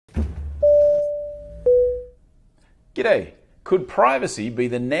G'day. Could privacy be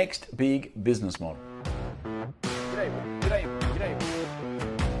the next big business model?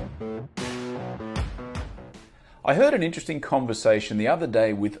 I heard an interesting conversation the other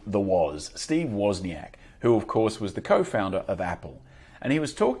day with Steve Wozniak, who of course was the co-founder of Apple. And he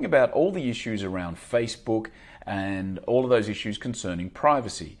was talking about all the issues around Facebook and all of those issues concerning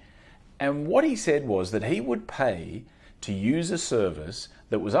privacy. And what he said was that he would pay to use a service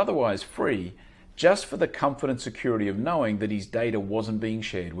that was otherwise free just for the comfort and security of knowing that his data wasn't being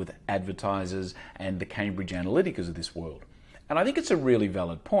shared with advertisers and the Cambridge Analyticas of this world. And I think it's a really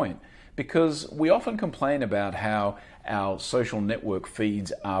valid point, because we often complain about how our social network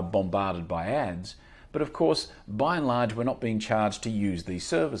feeds are bombarded by ads, but of course, by and large, we're not being charged to use these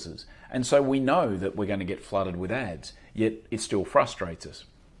services. And so we know that we're going to get flooded with ads, yet it still frustrates us.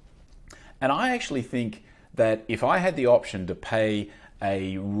 And I actually think that if I had the option to pay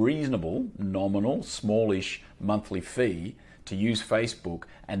a reasonable, nominal, smallish monthly fee to use Facebook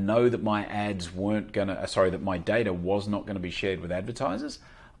and know that my that my data was not going to be shared with advertisers,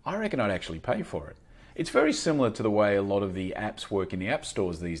 I reckon I'd actually pay for it. It's very similar to the way a lot of the apps work in the app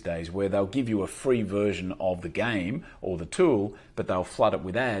stores these days, where they'll give you a free version of the game or the tool, but they'll flood it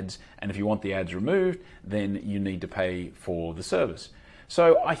with ads, and if you want the ads removed, then you need to pay for the service.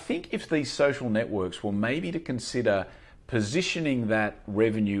 So I think if these social networks were maybe to consider positioning that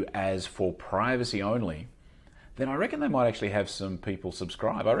revenue as for privacy only, then I reckon they might actually have some people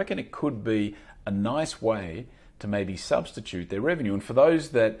subscribe. I reckon it could be a nice way to maybe substitute their revenue. And for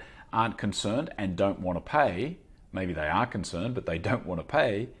those that aren't concerned and don't want to pay, maybe they are concerned but they don't want to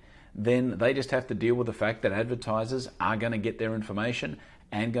pay, then they just have to deal with the fact that advertisers are going to get their information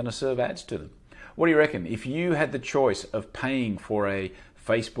and going to serve ads to them. What do you reckon? If you had the choice of paying for a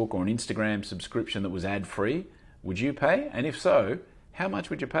Facebook or an Instagram subscription that was ad-free, would you pay? And if so, how much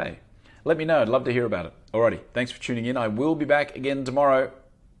would you pay? Let me know. I'd love to hear about it. Alrighty, thanks for tuning in. I will be back again tomorrow.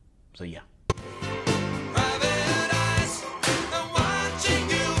 See ya.